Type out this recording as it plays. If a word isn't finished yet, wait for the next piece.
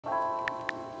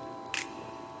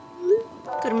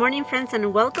Good morning, friends,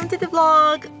 and welcome to the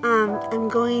vlog.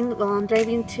 I'm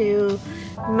driving to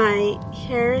my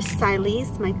hair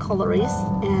stylist, my colorist,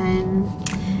 and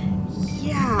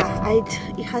yeah, it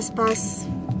has passed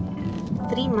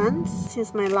 3 months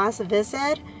since my last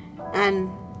visit, and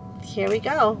here we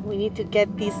go. We need to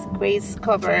get this grace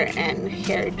cover and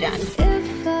hair done.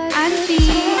 Auntie!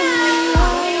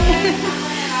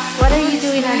 What are you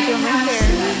doing, Auntie, on my hair?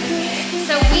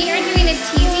 So we are doing a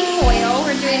teasy foil.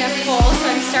 We're doing a full, so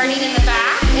I'm starting in the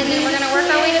back, and then we're gonna work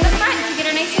our way to the front to get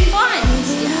her nice and blonde.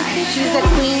 She's the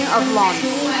queen of blondes.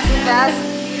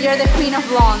 You're the queen of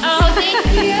blondes. Oh, thank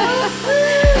you.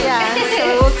 Yeah, so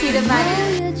we'll see the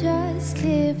magic. Just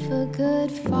here for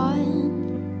good fun.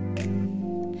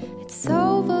 It's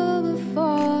over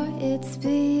before it's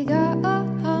begun.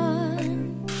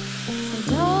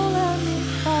 So don't let me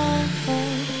fall for a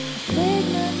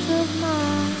figment of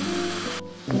mine.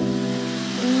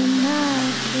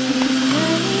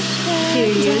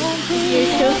 Serious.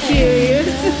 You're so serious.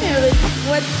 You're like,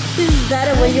 what is that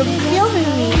when you're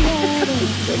filming me?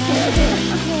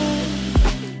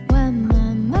 When my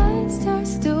mind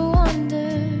starts to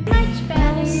wander, Much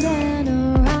better.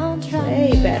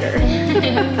 Way better.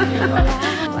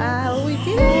 Wow, we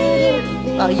did it.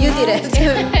 Oh, you did it.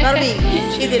 Not me.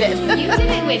 She did it. You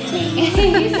did it with me.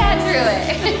 You sat through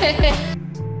it.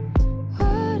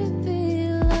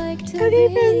 Okay,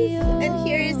 friends, and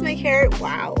here is my hair.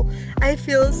 Wow, I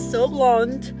feel so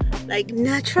blonde, like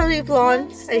naturally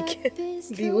blonde. I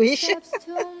can't wish.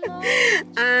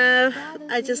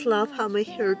 I just love how my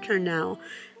hair turned out.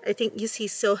 I think you see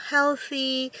so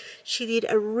healthy. She did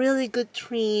a really good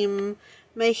trim.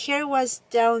 My hair was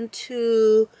down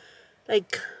to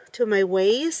to my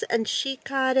waist, and she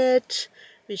cut it.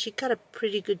 I mean, she cut a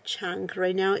pretty good chunk.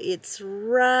 Right now it's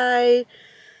right,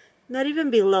 not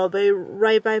even below, but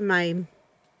right by my,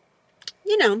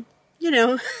 you know,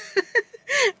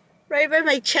 right by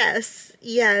my chest.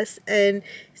 Yes, and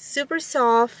super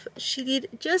soft. She did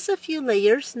just a few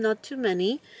layers, not too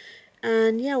many.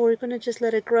 And yeah, we're gonna just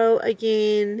let it grow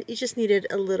again. It just needed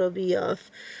a little bit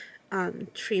of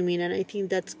trimming, and I think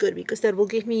that's good because that will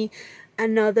give me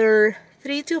another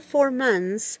 3 to 4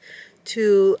 months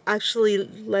to actually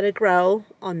let it grow.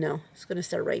 Oh no, it's gonna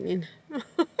start raining.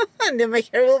 And then my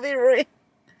hair will be ruined.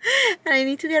 And I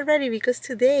need to get ready because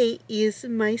today is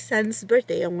my son's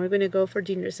birthday and we're gonna go for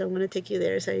dinner, so I'm gonna take you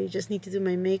there. So I just need to do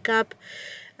my makeup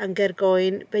and get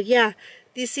going. But yeah,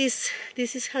 this is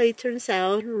how it turns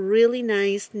out. Really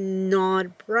nice,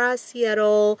 not brassy at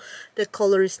all. The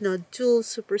color is not dull,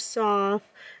 super soft.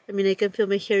 I mean, I can feel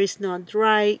my hair is not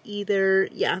dry either.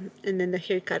 Yeah, and then the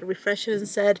haircut refreshes and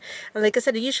set. And like I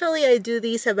said, usually I do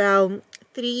these about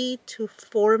 3 to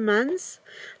 4 months.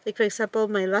 Like, for example,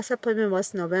 my last appointment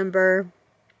was November.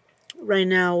 Right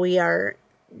now we are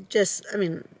just, I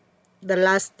mean, the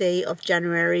last day of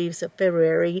January, so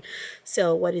February.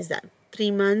 So what is that?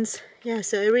 3 months? Yeah,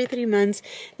 so every 3 months.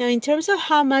 Now, in terms of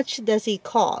how much does it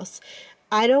cost,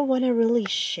 I don't want to really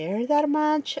share that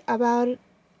much about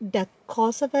the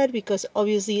cost of it, because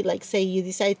obviously, like, say you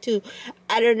decide to,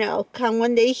 I don't know, come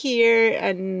one day here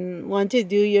and want to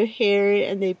do your hair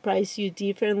and they price you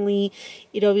differently.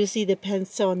 It obviously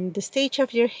depends on the stage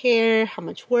of your hair, how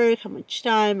much work, how much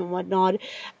time and whatnot.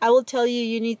 I will tell you,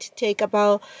 you need to take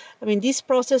about, I mean, this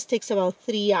process takes about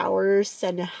 3 hours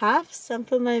and a half,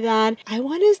 something like that. I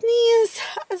want to sneeze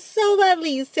so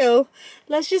badly, so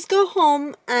let's just go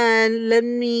home and let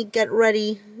me get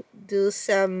ready, do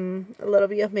a little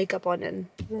bit of makeup on, and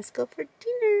let's go for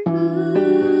dinner.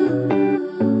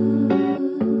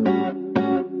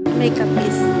 Makeup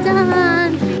is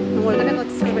done and we're gonna go to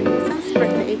celebrate my son's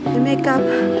birthday. The makeup,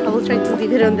 I will try to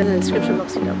leave it on the description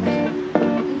box below.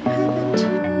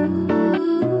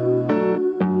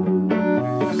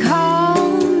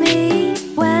 Call me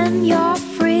when you're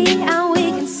free and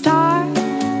we can start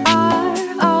our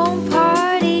own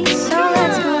party. So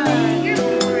let's go make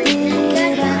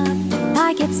it up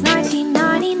like it's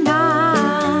 1999.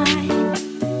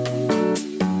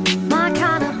 My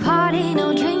kind of party,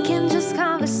 no drinking, just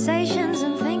conversations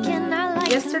and thinking. I like.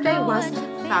 Yesterday was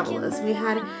fabulous. We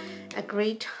had a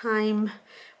great time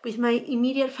with my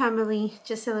immediate family,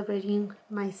 just celebrating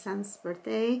my son's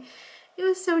birthday. It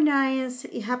was so nice.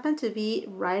 It happened to be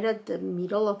right at the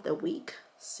middle of the week,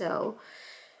 so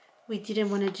we didn't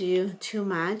want to do too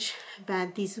much.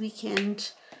 But this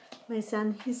weekend, my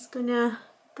son, he's gonna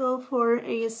go for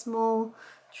a small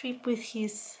trip with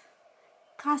his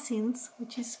cousins,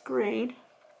 which is great.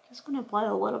 Just gonna apply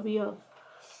a little bit of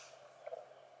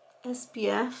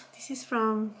SPF. This is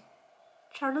from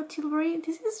Charlotte Tilbury.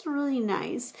 This is really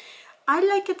nice. I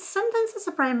like it sometimes as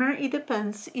a primer. It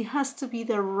depends. It has to be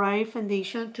the right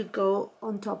foundation to go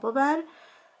on top of it.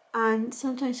 And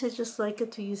sometimes I just like it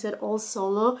to use it all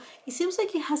solo. It seems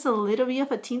like it has a little bit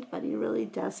of a tint, but it really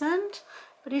doesn't.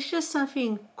 But it's just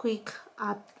something quick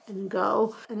up and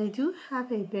go. And I do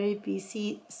have a very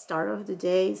busy start of the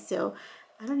day, so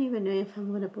I don't even know if I'm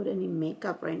going to put any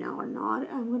makeup right now or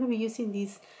not. I'm going to be using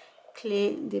this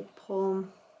Clé de Peau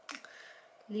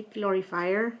lip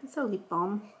glorifier. It's a lip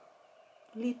balm.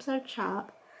 Lips are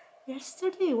chapped.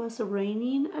 Yesterday it was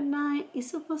raining at night.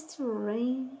 It's supposed to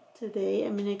rain today. I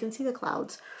mean, I can see the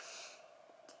clouds,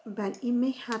 but it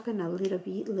may happen a little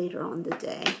bit later on the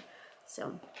day,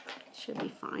 so it should be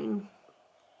fine.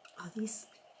 Oh, this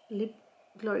lip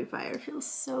glorifier feels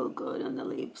so good on the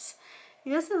lips.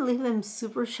 It doesn't leave them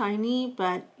super shiny,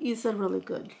 but it's a really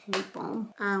good lip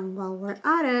balm. And while we're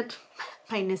at it,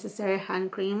 my necessary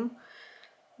hand cream.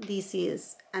 This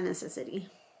is a necessity.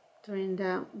 During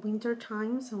the winter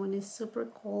time, so when it's super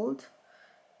cold,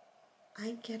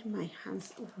 I get my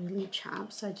hands really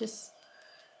chapped, so I just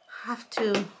have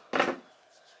to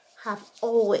have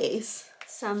always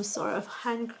some sort of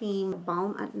hand cream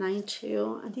balm at night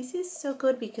too. And this is so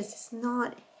good because it's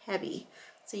not heavy,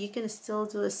 so you can still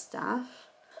do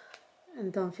stuff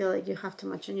and don't feel like you have too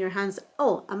much on your hands.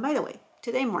 Oh, and by the way,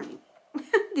 today morning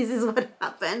this is what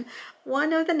happened.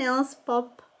 One of the nails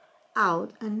popped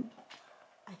out, and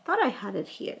I thought I had it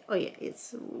here. Oh yeah,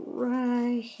 it's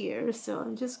right here. So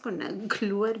I'm just gonna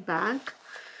glue it back.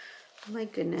 My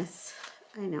goodness,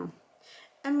 I know.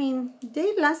 I mean,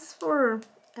 they last for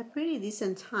a pretty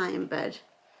decent time, but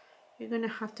you're gonna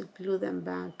have to glue them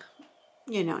back,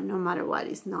 you know, no matter what.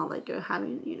 It's not like you're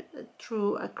having, you know, the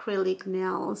true acrylic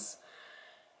nails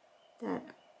that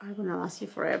are gonna last you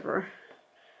forever.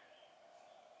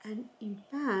 And in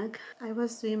fact, I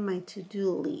was doing my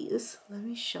to-do list. Let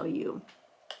me show you.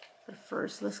 But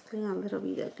first, let's clean a little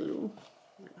bit of glue. Oh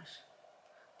my gosh.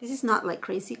 This is not like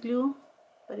crazy glue,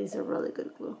 but it's a really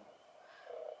good glue.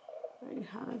 There you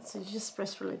have it. So you just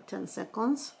press for like 10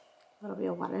 seconds. A little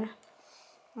bit of water.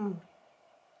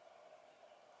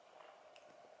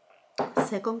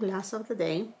 Second glass of the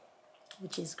day,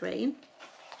 which is great.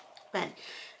 But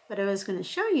what I was going to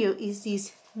show you is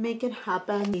this Make It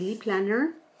Happen daily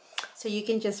planner. So you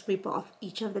can just rip off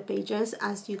each of the pages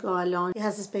as you go along. It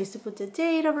has a space to put the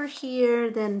date over here.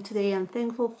 Then today I'm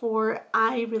thankful for.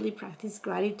 I really practice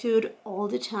gratitude all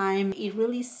the time. It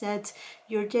really sets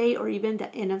your day or even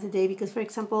the end of the day, because for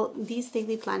example, this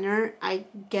daily planner, I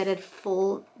get it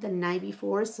full the night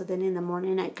before. So then in the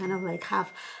morning, I kind of like have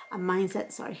a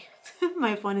mindset, sorry,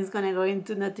 my phone is gonna go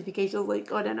into notifications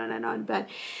like on and on and on, but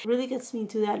it really gets me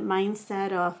to that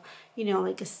mindset of, you know,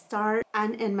 like a start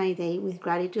and end my day with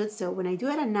gratitude. So when I do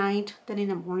it at night, then in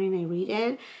the morning I read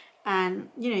it, and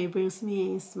you know, it brings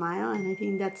me a smile, and I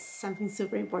think that's something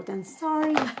super important.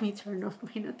 Sorry, let me turn off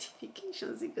my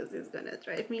notifications because it's gonna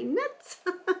drive me nuts.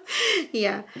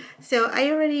 Yeah, so I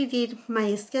already did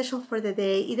my schedule for the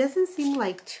day. It doesn't seem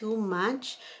like too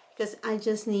much because I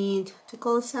just need to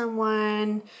call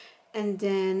someone, and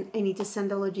then I need to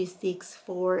send the logistics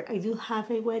for, I do have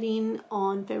a wedding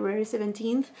on February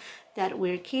 17th that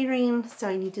we're catering, so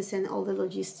I need to send all the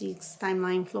logistics,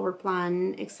 timeline, floor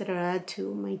plan, etc.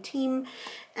 to my team.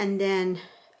 And then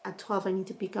at 12 I need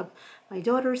to pick up my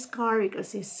daughter's car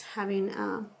because it's having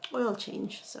a oil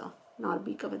change, so not a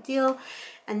big of a deal.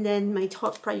 And then my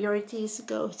top priorities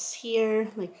goes here.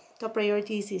 Like top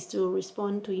priorities is to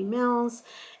respond to emails,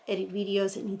 edit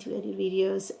videos. I need to edit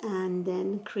videos, and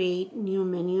then create new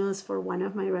menus for one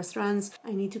of my restaurants.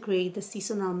 I need to create the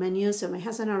seasonal menu. So my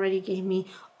husband already gave me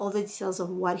all the details of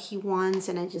what he wants,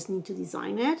 and I just need to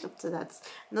design it. So that's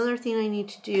another thing I need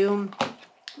to do.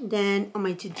 Then on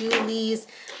my to-do list,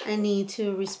 I need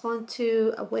to respond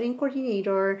to a wedding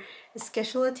coordinator,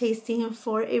 schedule a tasting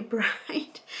for a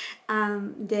bride,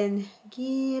 then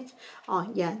give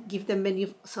the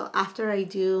menu. So after I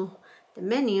do the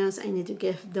menus, I need to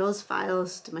give those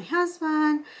files to my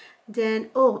husband. Then,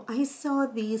 oh, I saw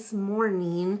this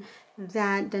morning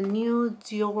that the new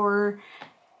Dior,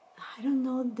 I don't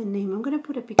know the name, I'm gonna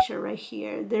put a picture right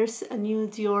here. There's a new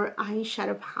Dior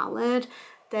eyeshadow palette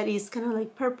that is kind of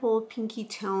like purple pinky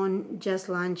tone, just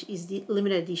launched, is the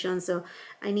limited edition. So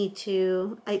I need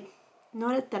to, I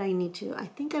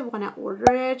think I want to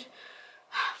order it.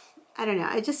 I don't know,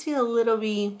 I just feel a little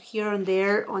bit here and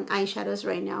there on eyeshadows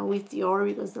right now with Dior,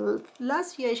 because the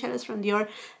last few eyeshadows from Dior,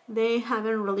 they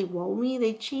haven't really wowed me.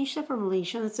 They changed the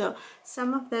formulation, so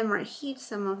some of them are hits,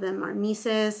 some of them are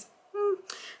misses.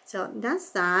 So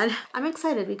that's that. I'm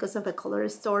excited because of the color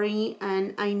story,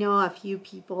 and I know a few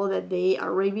people that they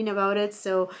are raving about it,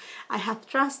 so I have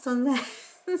trust on that.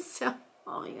 So,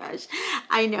 oh my gosh,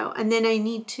 I know. And then I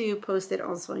need to post it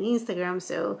also on Instagram,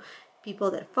 so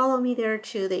people that follow me there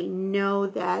too, they know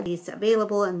that it's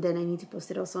available. And then I need to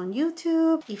post it also on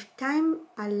YouTube. If time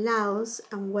allows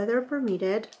and weather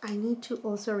permitted, I need to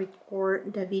also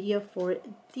record the video for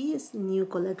this new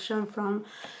collection from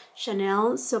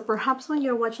Chanel. So perhaps when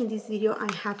you're watching this video,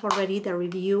 I have already the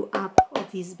review up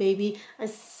of this baby. I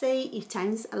say if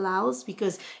time allows,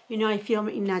 because you know I film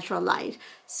in natural light.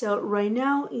 So right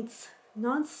now it's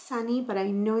not sunny, but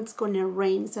I know it's gonna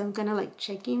rain, so I'm gonna like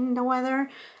checking the weather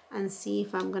and see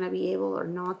if I'm gonna be able or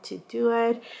not to do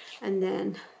it. And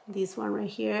then this one right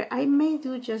here, I may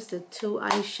do just the 2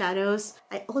 eyeshadows.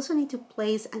 I also need to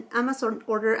place an Amazon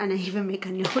order, and I even make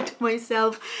a note to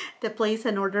myself to place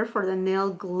an order for the nail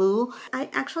glue. I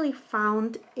actually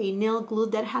found a nail glue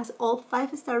that has all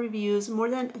 5-star reviews, more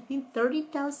than I think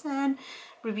 30,000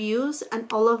 reviews,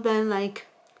 and all of them like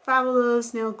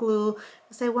fabulous nail glue,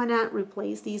 because I want to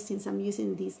replace these since I'm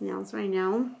using these nails right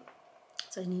now.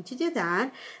 So I need to do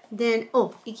that. Then,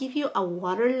 oh, it gives you a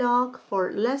water log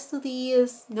for let's do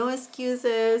this, no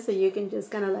excuses. So you can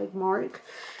just kind of like mark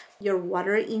your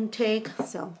water intake.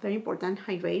 So very important,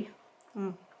 hydrate.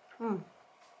 I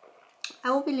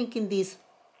will be linking this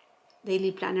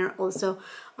daily planner also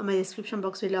on my description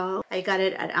box below. I got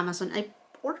it at Amazon. I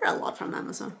order a lot from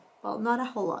Amazon. Well, not a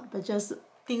whole lot, but just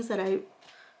things that I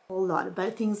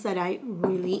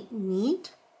really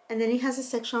need. And then it has a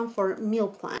section for meal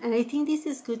plan. And I think this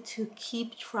is good to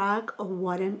keep track of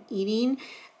what I'm eating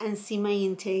and see my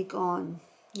intake on,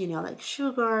 you know, like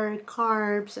sugar,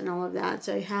 carbs, and all of that.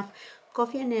 So I have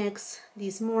coffee and eggs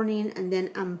this morning, and then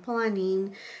I'm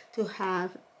planning to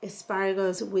have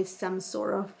asparagus with some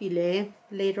sort of fillet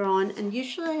later on. And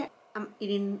usually I'm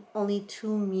eating only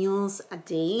 2 meals a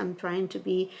day. I'm trying to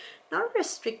be not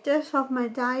restrictive of my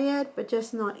diet, but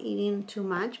just not eating too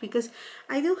much, because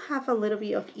I do have a little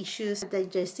bit of issues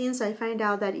digesting. So I find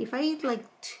out that if I eat like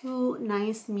 2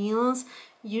 nice meals,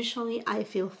 usually I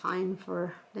feel fine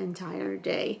for the entire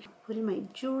day. Putting my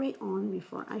jewelry on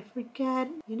before I forget.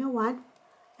 You know what?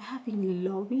 I have been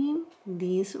loving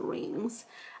these rings.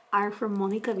 Are from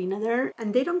Monica Vinader,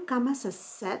 and they don't come as a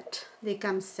set, they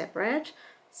come separate.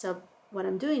 So what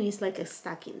I'm doing is like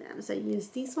stacking them. So I use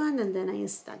this one, and then I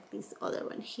stack this other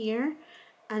one here,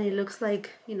 and it looks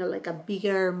like, you know, like a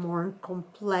bigger, more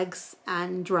complex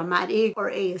and dramatic or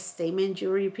a statement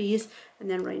jewelry piece. And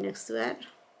then right next to it,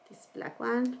 this black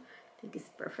one, I think it's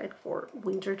perfect for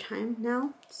winter time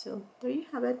now. So there you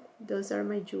have it. Those are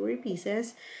my jewelry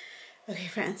pieces. Okay,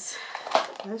 friends,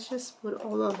 let's just put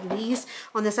all of these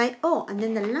on the side. Oh, and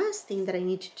then the last thing that I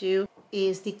need to do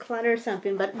is declutter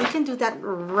something, but we can do that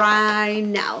right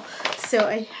now. So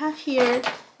I have here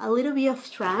a little bit of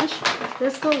trash.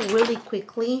 Let's go really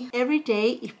quickly. Every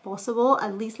day, if possible,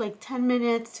 at least like 10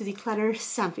 minutes to declutter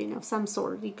something of some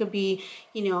sort. It could be,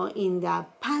 you know, in the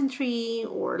pantry,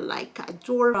 or like a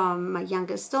drawer from my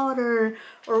youngest daughter,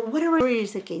 or whatever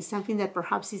is the case. Something that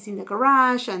perhaps is in the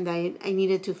garage and I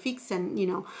needed to fix and, you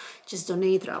know, just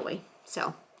donate, throw away.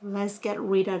 So let's get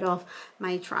rid of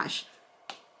my trash.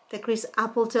 The Chris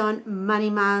Appleton Money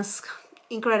Mask,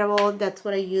 incredible. That's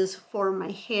what I use for my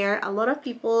hair. A lot of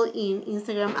people in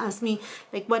Instagram ask me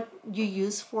like what you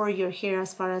use for your hair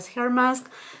as far as hair mask.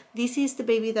 This is the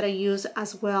baby that I use,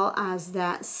 as well as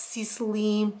the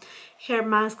Sisley hair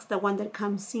mask, the one that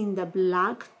comes in the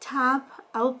black tab.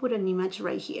 I will put an image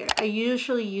right here. I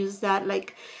usually use that,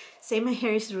 like, say my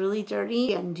hair is really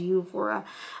dirty and due for a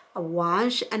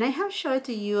wash, and I have showed it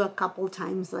to you a couple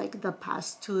times like the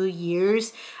past 2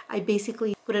 years. I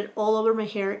basically put it all over my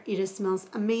hair. It smells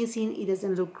amazing, it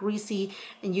doesn't look greasy,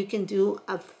 and you can do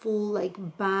a full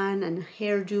like bun and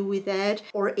hairdo with it,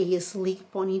 or a sleek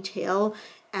ponytail.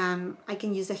 I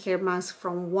can use a hair mask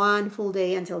from one full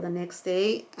day until the next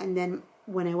day, and then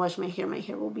when I wash my hair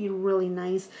will be really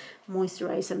nice,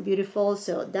 moisturized and beautiful.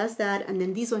 So that's that. And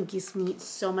then this one gives me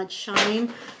so much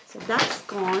shine, so that's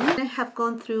gone. I have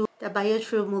gone through the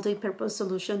BioTrue multi-purpose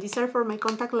solution. These are for my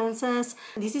contact lenses.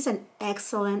 This is an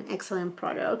excellent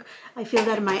product. I feel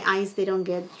that my eyes, they don't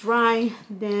get dry.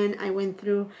 Then I went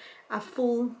through a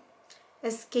full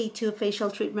SK2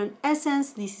 facial treatment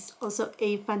essence. This is also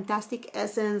a fantastic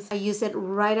essence. I use it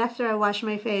right after I wash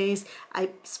my face.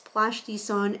 I splash this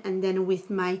on, and then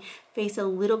with my face a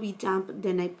little bit damp,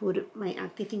 then I put my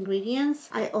active ingredients.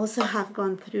 I also have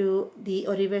gone through the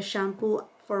Oribe shampoo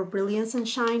for brilliance and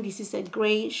shine. This is a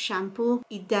great shampoo.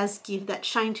 It does give that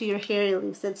shine to your hair. It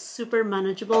leaves it super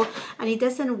manageable, and it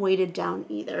doesn't weight it down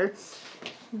either.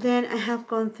 Then I have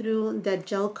gone through the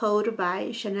gel coat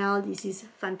by Chanel. This is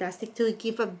fantastic to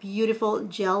give a beautiful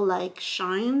gel-like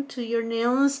shine to your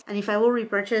nails. And if I will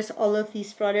repurchase all of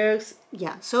these products,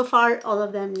 yeah, so far all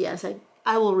of them, yes,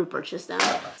 I will repurchase them.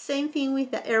 Same thing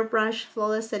with the Airbrush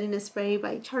Flawless Setting Spray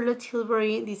by Charlotte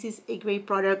Tilbury. This is a great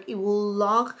product. It will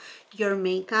lock your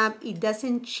makeup. It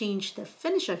doesn't change the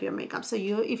finish of your makeup. So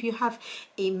if you have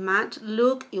a matte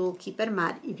look, it will keep it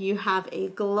matte. If you have a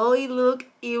glowy look,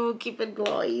 it will keep it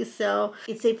glowy. So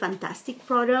it's a fantastic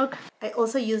product. I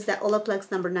also use the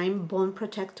Olaplex No. 9 Bone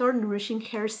Protector Nourishing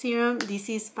Hair Serum. This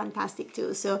is fantastic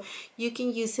too. So you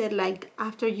can use it like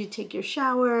after you take your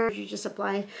shower. You just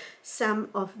apply some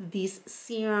of this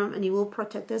serum and it will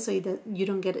protect it so that you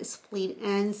don't get split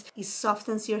ends. It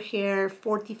softens your hair,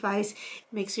 fortifies,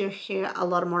 makes your hair a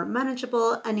lot more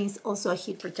manageable, and it's also a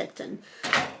heat protectant.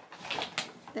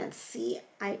 Let's see,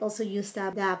 I also used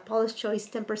the Paula's Choice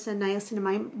 10%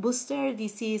 Niacinamide Booster.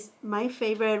 This is my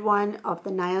favorite one of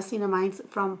the niacinamides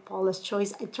from Paula's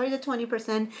Choice. I tried the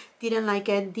 20%, didn't like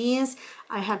it. This,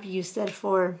 I have used it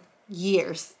for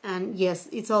years, and yes,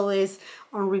 it's always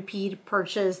on repeat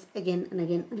purchase again and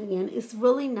again and again. It's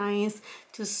really nice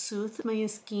to soothe my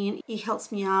skin. It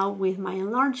helps me out with my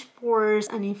enlarged pores,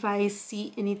 and if I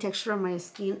see any texture on my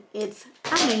skin, it's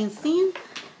amazing.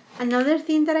 Another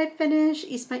thing that I finished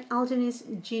is my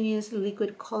Algenist Genius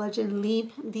Liquid Collagen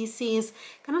Lip. This is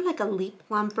kind of like a lip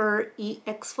plumper. It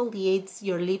exfoliates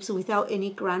your lips without any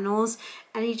granules,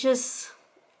 and it just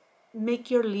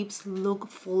make your lips look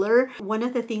fuller. One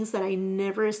of the things that I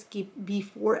never skip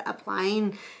before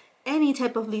applying any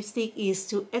type of lipstick is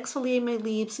to exfoliate my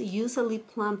lips, use a lip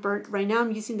plumper. Right now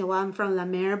I'm using the one from La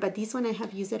Mer, but this one I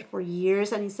have used it for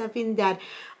years, and it's something that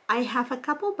I have a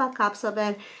couple backups of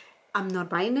it. I'm not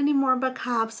buying any more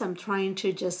backups. I'm trying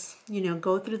to just, you know,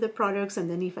 go through the products, and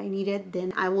then if I need it,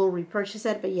 then I will repurchase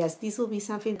it. But yes, this will be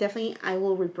something definitely I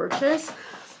will repurchase.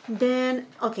 Then,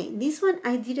 okay, this one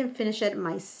I didn't finish it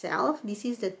myself. This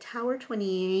is the Tower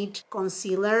 28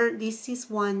 concealer. This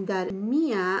is one that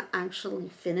Mia actually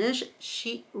finished.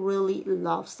 She really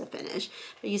loves the finish,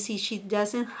 but you see she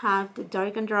doesn't have the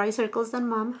dark and dry circles that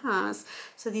Mom has,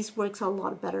 so this works a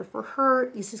lot better for her.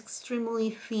 It's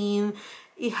extremely thin.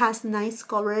 It has nice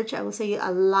coverage. I would say a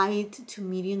light to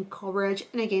medium coverage,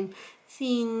 and again,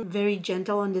 thin, very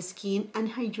gentle on the skin,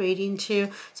 and hydrating too.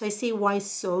 So I see why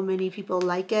so many people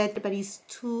like it, but it's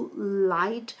too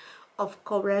light of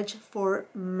coverage for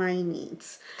my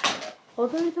needs.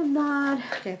 Other than that,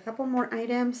 okay, a couple more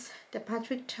items. The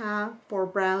Patrick Ta for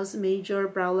Brows Major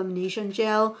Brow Lamination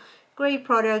Gel. Great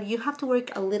product. You have to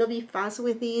work a little bit fast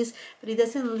with this, but it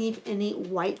doesn't leave any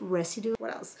white residue.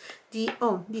 What else?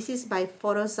 This is by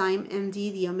Photozyme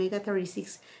MD, the Omega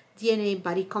 36 DNA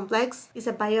Body Complex. It's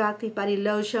a bioactive body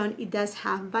lotion. It does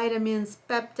have vitamins,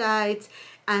 peptides,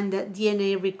 and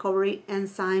DNA recovery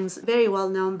enzymes. Very well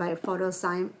known by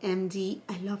Photozyme MD.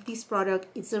 I love this product.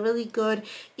 It's really good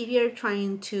if you're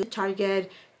trying to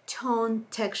target tone,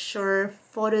 texture,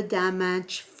 photo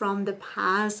damage from the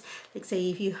past. Like say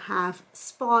if you have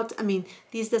spots, I mean,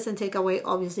 this doesn't take away,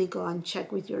 obviously go and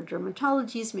check with your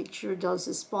dermatologist, make sure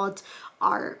those spots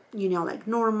are, you know, like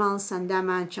normal, sun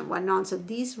damage and whatnot. So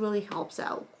this really helps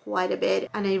out quite a bit,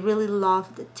 and I really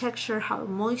love the texture, how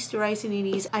moisturizing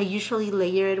it is. I usually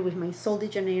layer it with my Sol de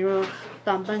Janeiro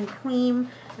Pump and Cream.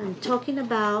 And talking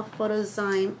about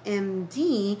Photozyme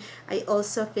MD, I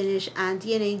also finished a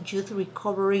DNA Youth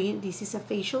Recovery. This is a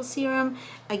facial serum.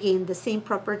 Again, the same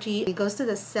property. It goes to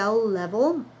the cell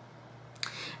level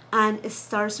and it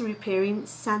starts repairing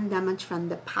sun damage from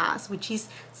the past, which is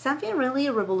something really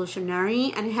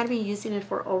revolutionary, and I have been using it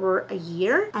for over a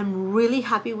year. I'm really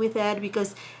happy with it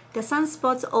because the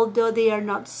sunspots, although they are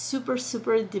not super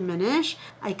diminished,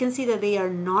 I can see that they are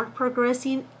not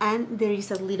progressing, and there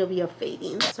is a little bit of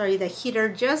fading. Sorry, the heater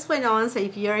just went on, so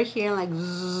if you're here like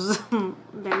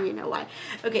then you know why.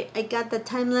 Okay, I got the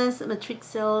Timeless Matrix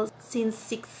Cell Sin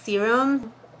 6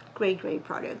 Serum. Great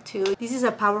product too. This is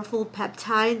a powerful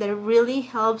peptide that really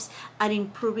helps at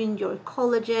improving your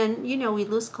collagen. You know, we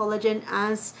lose collagen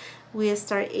as we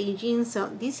start aging, so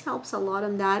this helps a lot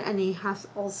on that, and it has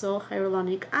also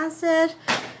hyaluronic acid.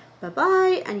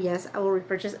 Bye-bye. And yes, I will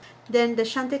repurchase. Then the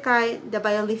Chantecaille, the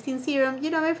Biolifting Serum. You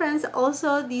know, my friends,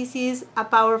 also this is a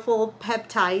powerful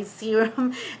peptide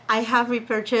serum. I have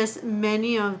repurchased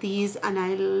many of these, and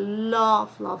I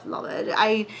love it.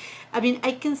 I mean,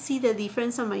 I can see the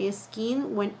difference on my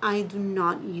skin when I do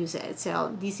not use it.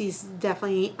 So this is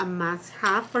definitely a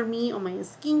must-have for me on my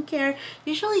skincare.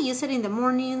 Usually use it in the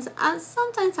mornings and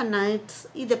sometimes at night.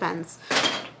 It depends.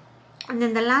 And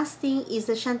then the last thing is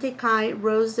the Chantecaille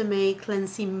Rose de May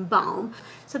Cleansing Balm.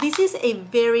 So this is a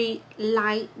very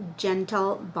light,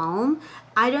 gentle balm.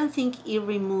 I don't think it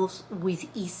removes with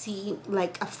easy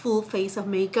like a full face of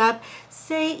makeup.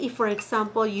 Say if, for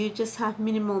example, you just have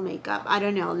minimal makeup, I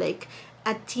don't know, like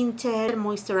a tinted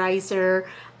moisturizer,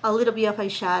 a little bit of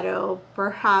eyeshadow,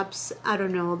 perhaps, I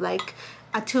don't know, like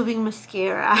a tubing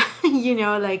mascara, you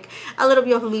know, like a little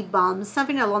bit of lip balm,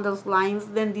 something along those lines,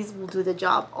 then this will do the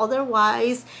job.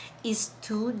 Otherwise, it's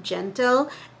too gentle,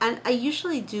 and I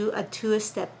usually do a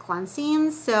two-step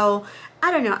cleansing, so I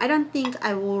don't know, I don't think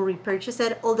I will repurchase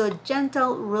it. Although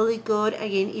gentle, really good.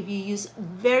 Again, if you use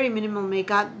very minimal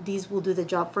makeup, this will do the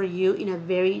job for you in a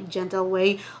very gentle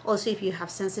way. Also, if you have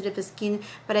sensitive skin,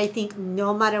 but I think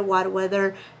no matter what,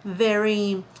 whether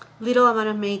very little amount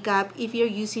of makeup, if you're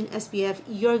using SPF,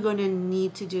 you're gonna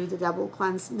need to do the double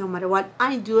cleanse no matter what.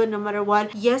 I do it no matter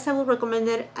what. Yes, I will recommend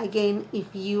it again if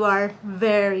you are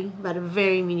very, but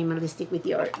very minimalistic with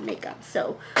your makeup.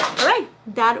 So, all right,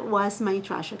 that was my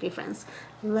trash. Okay, friends,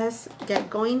 let's get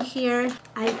going here.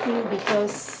 I think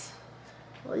because,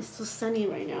 well, it's too sunny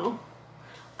right now,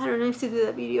 I don't know if to do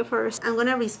the video first. I'm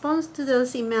gonna respond to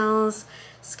those emails,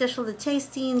 schedule the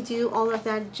tasting, do all of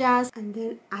that jazz, and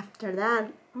then after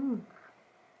that,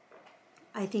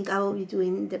 I think I will be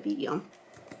doing the video.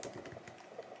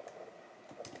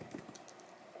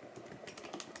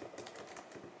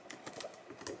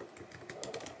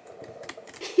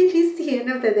 It is the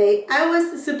end of the day. I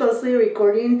was supposedly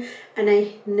recording and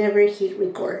I never hit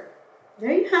record.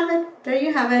 There you have it. There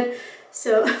you have it.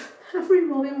 So I'm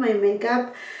removing my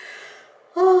makeup.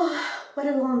 Oh, what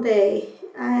a long day.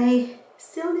 I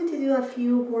still need to do a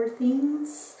few more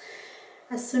things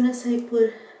as soon as I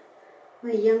put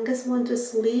my youngest one to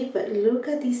sleep. But look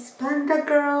at this panda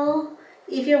girl.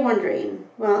 If you're wondering,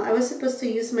 well, I was supposed to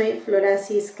use my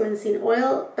Florasis cleansing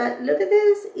oil, but look at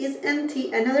this, it's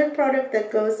empty. Another product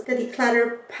that goes the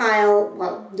declutter pile,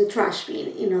 well, the trash bin,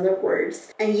 in other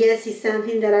words. And yes, it's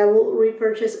something that I will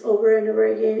repurchase over and over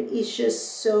again. It's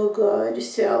just so good.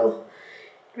 So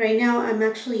right now I'm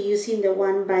actually using the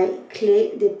one by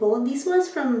Clé de Peau. This was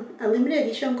from a limited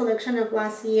edition collection of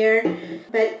last year,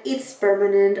 but it's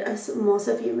permanent, as most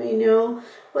of you may know.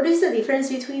 What is the difference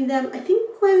between them? I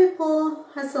think Clé de Peau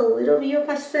has a little bit of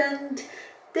a scent.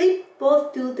 They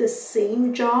both do the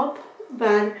same job,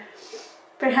 but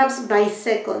perhaps by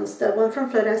seconds. The one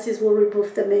from Florasis will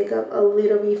remove the makeup a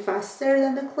little bit faster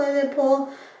than the Clé de Peau,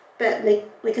 but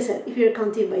like I said, if you're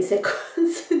counting by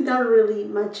seconds, not really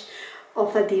much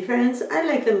of a difference. I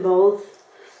like them both,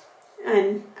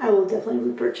 and I will definitely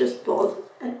repurchase both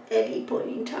at any point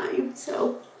in time.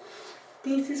 So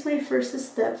this is my first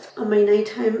step on my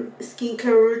nighttime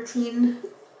skincare routine,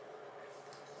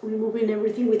 removing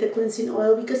everything with a cleansing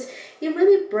oil, because it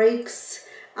really breaks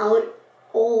out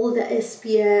all the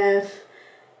SPF,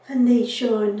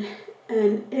 foundation,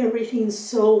 and everything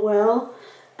so well.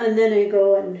 And then I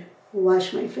go and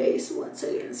wash my face once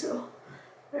again. So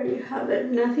there you have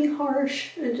it. Nothing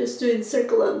harsh, and just doing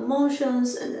circular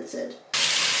motions, and that's it.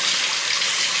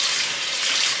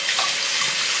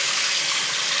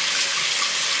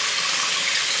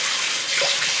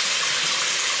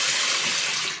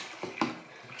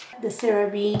 The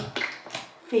CeraVe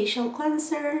facial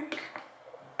cleanser.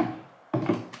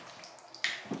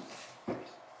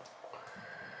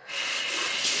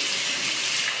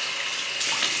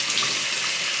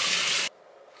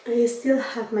 I still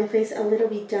have my face a little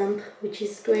bit damp, which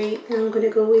is great. And I'm gonna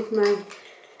go with my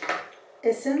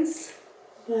Essence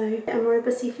by Amore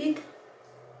Pacific.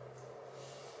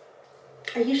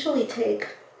 I usually take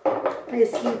my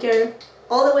skincare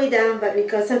all the way down, but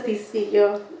because of this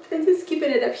video, I'm just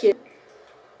keeping it up here.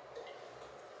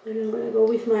 And I'm gonna go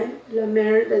with my La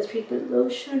Mer The Treatment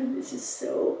Lotion. This is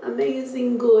so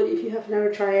amazing good. If you have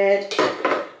never tried it,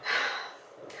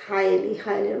 highly,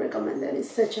 highly recommend it. It's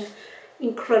such an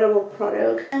incredible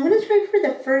product. I'm gonna try for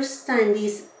the first time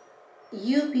this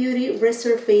U Beauty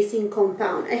Resurfacing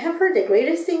Compound. I have heard the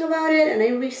greatest thing about it, and I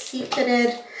received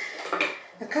it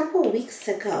a couple weeks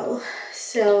ago.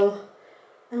 So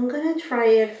I'm gonna try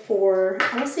it for,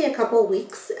 I'll say, a couple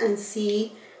weeks and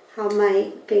see how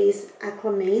my face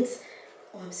acclimates.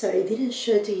 Oh, I'm sorry, I didn't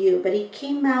show it to you, but it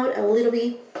came out a little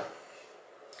bit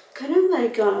kind of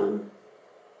like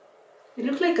it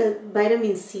looked like a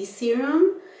vitamin C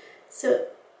serum. So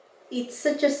it's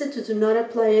suggested to do not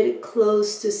apply it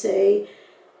close to, say,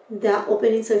 the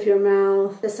openings of your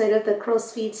mouth, the side of the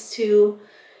crow's feet too.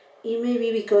 It may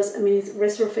be because, I mean, it's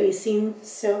resurfacing,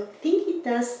 so I think it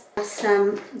does have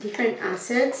some different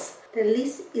acids. The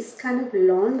list is kind of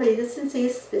long, but it doesn't say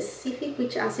specific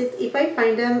which acids. If I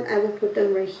find them, I will put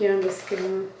them right here on the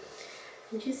screen.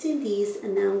 I'm using these,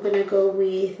 and now I'm gonna go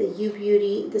with the U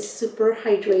Beauty, the Super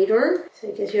Hydrator. So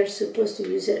I guess you're supposed to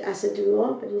use it as a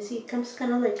duo, but you see it comes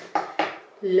kind of like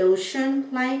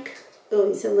lotion-like. Oh,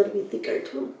 it's a little bit thicker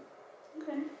too.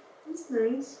 Okay, that's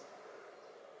nice.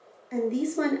 And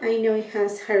this one, I know it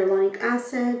has hyaluronic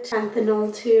acid,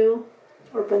 panthenol too,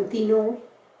 or panthenol.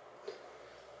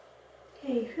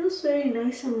 Okay, it feels very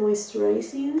nice and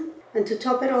moisturizing. And to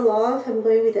top it all off, I'm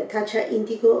going with the Tatcha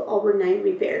Indigo Overnight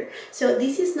Repair. So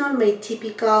this is not my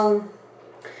typical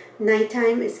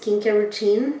nighttime skincare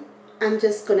routine. I'm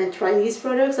just gonna try these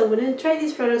products. I'm gonna try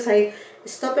these products. I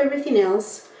stop everything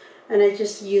else and I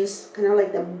just use kind of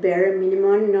like the bare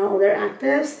minimum, no other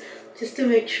actives, just to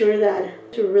make sure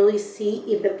that, to really see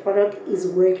if the product is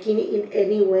working in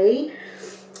any way.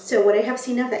 So what I have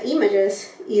seen of the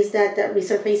images is that the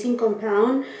resurfacing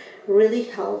compound really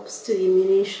helps to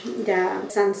diminish the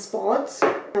sunspots.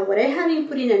 What I have been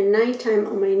putting at nighttime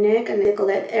on my neck and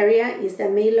decollete area is the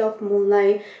May Love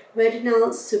Moonlight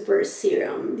Retinol Super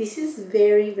Serum. This is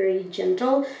very, very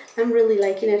gentle. I'm really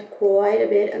liking it quite a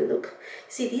bit. And look,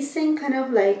 see this same kind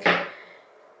of like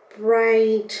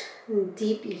bright,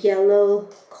 deep yellow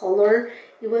color.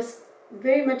 It was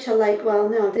very much alike, well,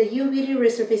 no, the U Beauty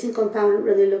Resurfacing Compound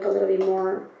really look a little bit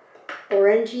more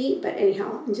orangey, but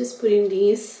anyhow, I'm just putting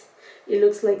these. It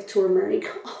looks like turmeric,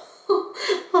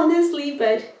 honestly,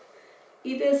 but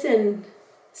it doesn't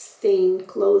stain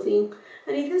clothing,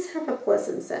 and it does have a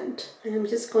pleasant scent. And I'm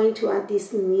just going to add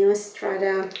this Neo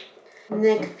Strata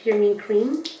Neck Firming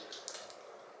Cream.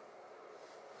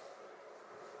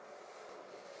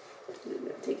 I'm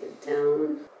gonna take it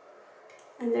down.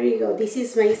 And there you go. This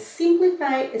is my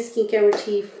simplified skincare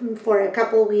routine for a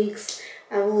couple weeks.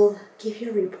 I will give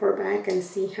you a report back and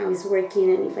see how it's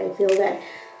working, and if I feel that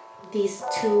these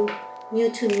two new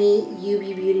to me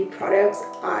UV Beauty products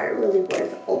are really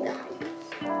worth all the hype.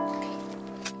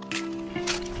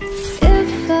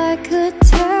 If I could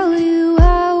tell you,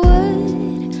 I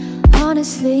would.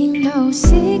 Honestly, no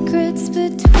secrets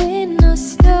between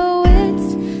us. No,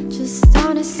 it's just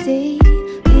honesty.